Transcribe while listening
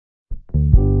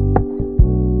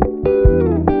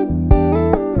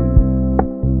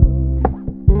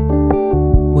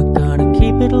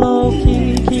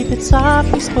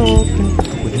softly spoken,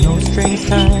 with no strings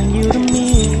tying you to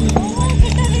me.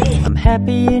 I'm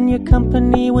happy in your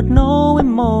company with no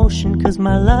emotion, 'cause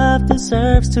my love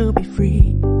deserves to be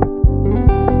free.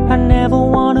 I never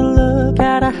wanna look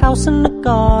at a house in the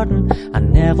garden, I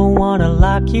never wanna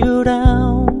lock you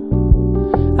down.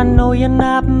 I know you're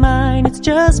not mine, it's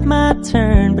just my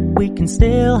turn, but we can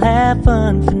still have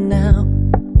fun for now.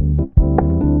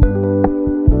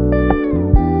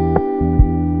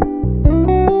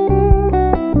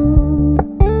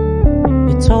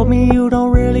 You told me you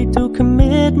don't really do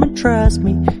commitment, trust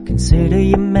me, consider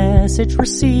your message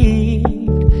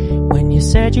received. When you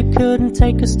said you couldn't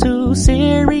take us too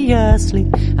seriously,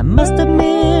 I must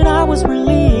admit I was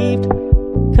relieved.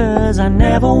 'Cause I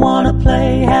never wanna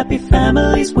play happy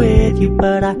families with you,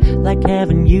 but I like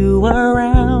having you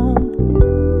around.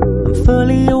 I'm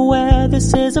fully aware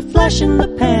this is a flash in the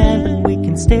pan, but we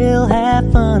can still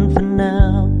have fun for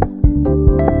now.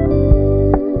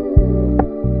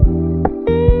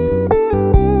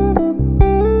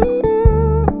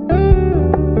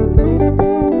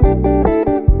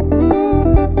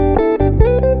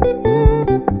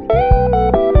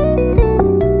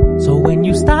 So when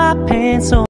you stop paying so